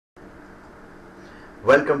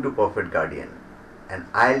Welcome to Perfect Guardian, and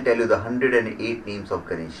I'll tell you the 108 names of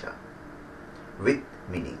Ganesha with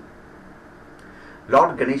meaning.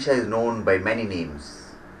 Lord Ganesha is known by many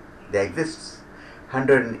names. There exists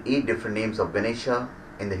 108 different names of Ganesha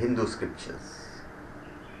in the Hindu scriptures.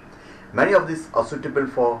 Many of these are suitable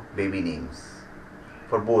for baby names,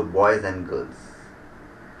 for both boys and girls.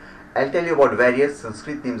 I'll tell you about various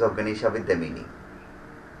Sanskrit names of Ganesha with their meaning.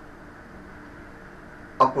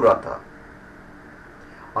 Akhuratha,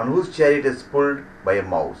 on whose chariot is pulled by a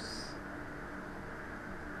mouse.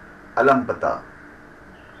 Alampata,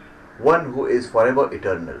 one who is forever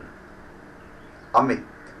eternal. Amit,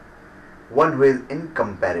 one who is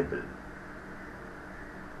incomparable.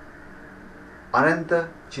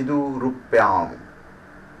 Anantachidrupamayam,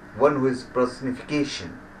 one who is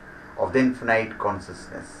personification of the infinite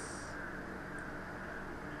consciousness.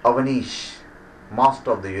 Avaneesh,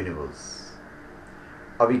 master of the universe.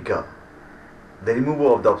 Avighna, the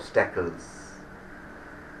remover of the obstacles.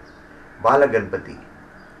 Balaganapati,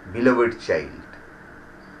 beloved child.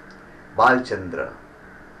 Bhalchandra,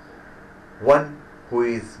 one who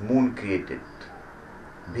is moon created.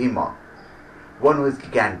 Bheema, one who is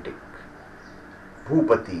gigantic.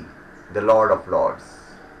 Bhupati, the Lord of Lords.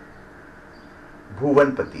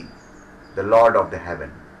 Bhuvanpati, the Lord of the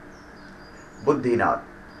heaven. Buddhinath,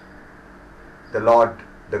 the Lord,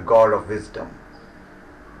 the God of wisdom.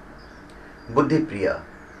 Buddhipriya,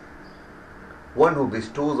 one who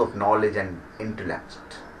bestows of knowledge and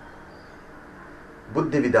intellect.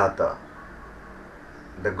 Buddhividhata,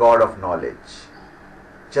 the God of knowledge.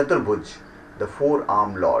 Chaturbhuj, the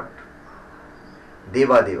four-armed Lord.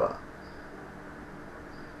 Devadeva,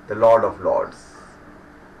 the Lord of Lords.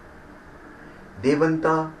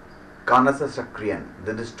 Devantakanashakarin,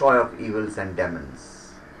 the destroyer of evils and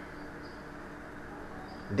demons.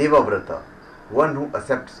 Devavrata, one who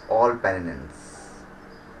accepts all penances.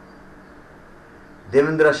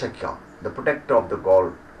 Devendrashika, the protector of the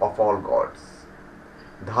God of all gods.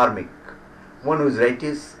 Dharmik, one who is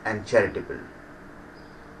righteous and charitable.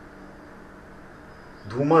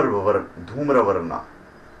 Dhumravarna,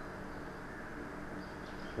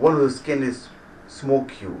 one whose skin is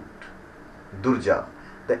smoke-hued. Durja,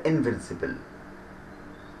 the invincible.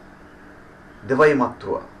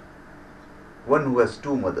 Devavrata, one who has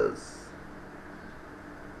two mothers.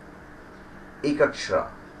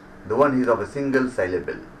 Ekakshara, the one who is of a single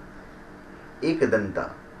syllable.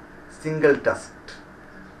 Ekadanta, single tusked.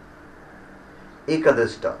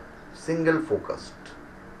 Ekadrishta, single focused.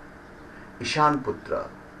 Ishan Putra,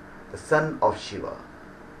 the son of Shiva.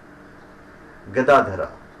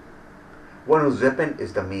 Gadadhara, one whose weapon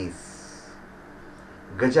is the mace.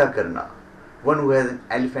 Gajakarna, one who has an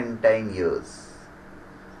elephantine ears.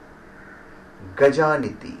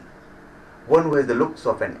 Gajaniti, one who has the looks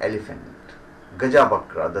of an elephant.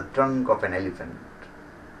 Gajabakra, the trunk of an elephant.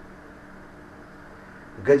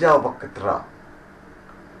 Gajavakatra,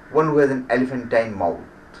 one who has an elephantine mouth.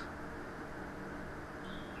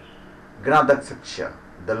 Ganadakshaksha,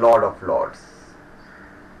 the Lord of Lords.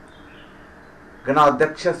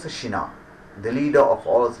 Ganadakshasashina, the leader of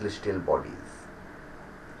all celestial bodies.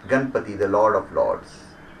 Ganpati, the Lord of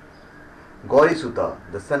Lords. Gaurisuta,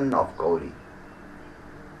 the son of Gauri.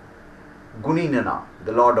 Guninana,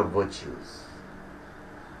 the Lord of Virtues.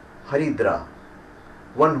 Haridra,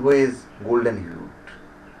 one who is golden hued.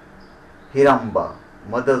 Hiramba,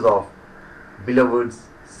 mothers of beloved's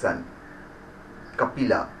son.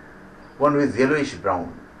 Kapila, one who is yellowish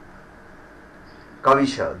brown.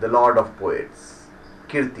 Kavisha, the Lord of poets.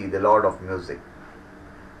 Kirti, the Lord of music.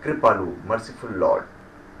 Kripalu, merciful Lord.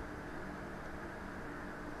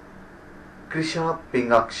 Krisha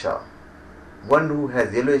Pingaksha, one who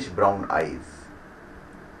has yellowish brown eyes.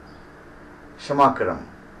 Shamakaram,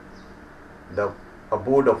 the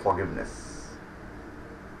abode of forgiveness.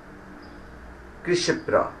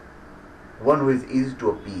 Krishapra, one who is easy to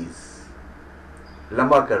appease.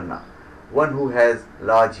 Lambakarna, one who has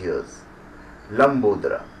large ears.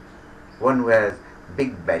 Lambodra, one who has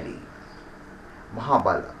big belly.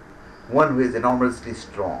 Mahabala, one who is enormously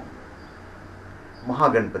strong.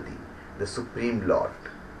 Mahaganpati, the Supreme Lord.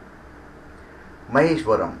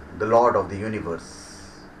 Maheshwaram, the Lord of the universe.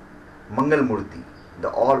 Mangalmurti, the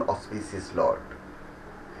all-auspicious Lord.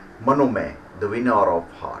 Manome, the winner of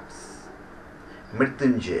hearts.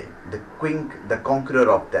 Mrityunjay, the conqueror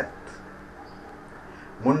of death.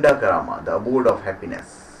 Mundakarama, the abode of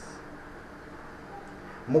happiness.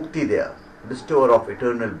 Muktidaya, bestower of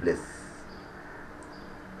eternal bliss.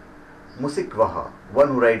 Musikvaha, one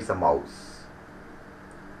who rides a mouse.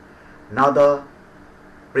 Nada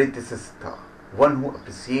Pritisistha, one who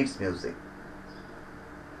appreciates music.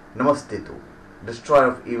 Namastetu, destroyer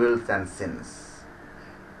of evils and sins.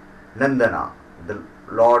 Nandana, the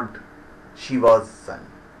Lord Shiva's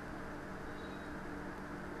son.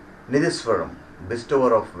 Nidhiswaram,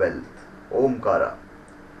 bestower of wealth. Omkara,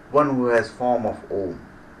 one who has form of Om.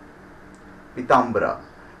 Pitambara,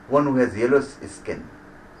 one who has yellow skin.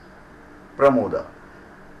 Pramoda,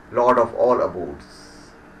 Lord of all abodes.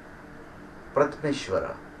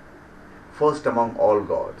 Pratmeshwara, first among all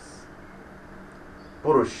gods.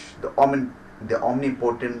 Purush, the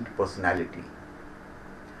omnipotent personality.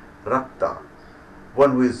 Rakta,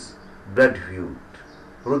 one who is blood-hued.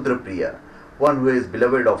 Rudrapriya, one who is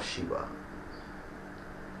beloved of Shiva.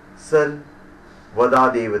 Sar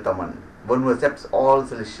Vadadevataman, one who accepts all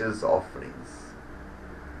celestial offerings.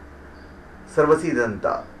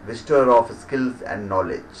 Sarvasidanta, bestower of skills and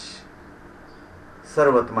knowledge.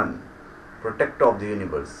 Sarvatman, protector of the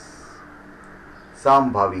universe.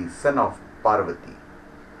 Sambhavi, son of Parvati.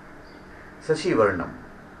 Sashivarnam,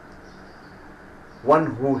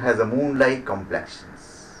 one who has a moon-like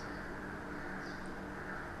complexions.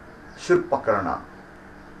 Shurpakarna,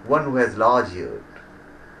 one who has large ears.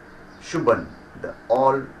 Shubhan, the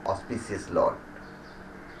all-auspicious Lord.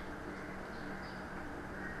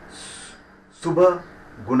 Subha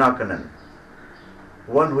Gunakanan,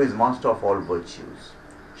 one who is master of all virtues.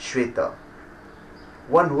 Shweta,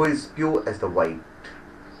 one who is pure as the white.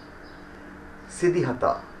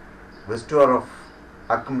 Siddhihata, bestower of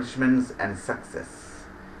accomplishments and success.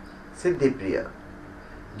 Siddhipriya,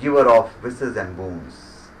 giver of wishes and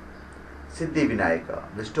boons.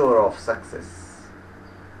 Siddhivinayaka, bestower of success.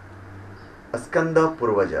 Askanda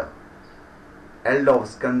Purvaja, elder of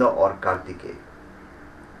Skanda or Kartike.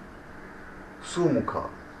 Sumukha,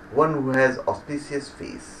 one who has auspicious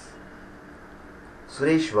face.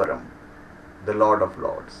 Sureshwaram, the Lord of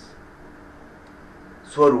Lords.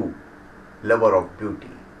 Swarup, lover of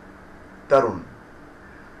beauty. Tarun,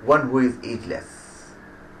 one who is ageless.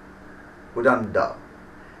 Udanda,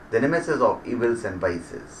 the nemesis of evils and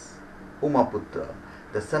vices. Umaputra,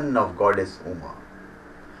 the son of goddess Uma.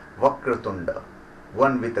 Vakratunda,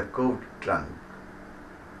 one with a curved trunk.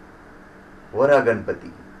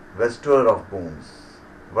 Varaganpati, bestower of boons.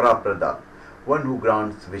 Varaprada, one who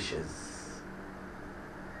grants wishes.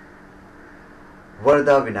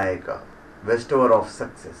 Varda Vinayaka, bestower of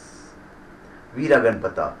success.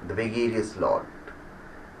 Veeraganpata, the vigorous Lord.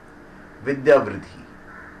 Vidyavridhi,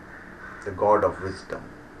 the god of wisdom.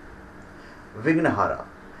 Vignahara,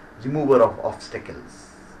 remover of obstacles.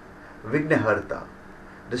 Vignaharta,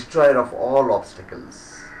 destroyer of all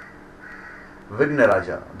obstacles.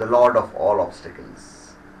 Vignaraja, the lord of all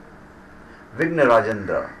obstacles.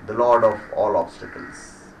 Vignarajendra, the lord of all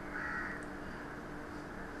obstacles.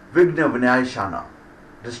 Vigna Vinayashana,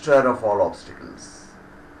 destroyer of all obstacles.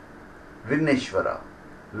 Vigneshwara,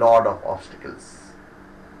 lord of obstacles.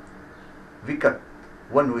 Vikat,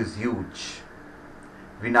 one who is huge.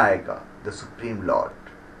 Vinayaka, the supreme lord.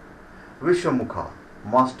 Vishwamukha,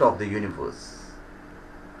 master of the universe.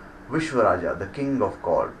 Vishwaraja, the king of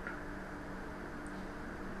God.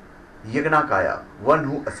 Yagnakaya, one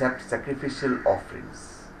who accepts sacrificial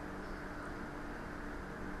offerings.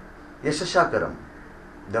 Yashashakaram,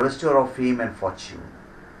 the bestower of fame and fortune.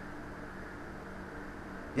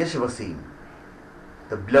 Yashvasim,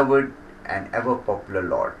 the beloved and ever popular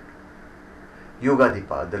Lord.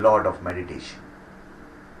 Yogadhipa, the Lord of meditation.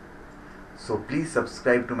 So please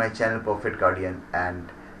subscribe to my channel Perfect Guardian and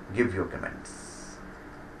give your comments.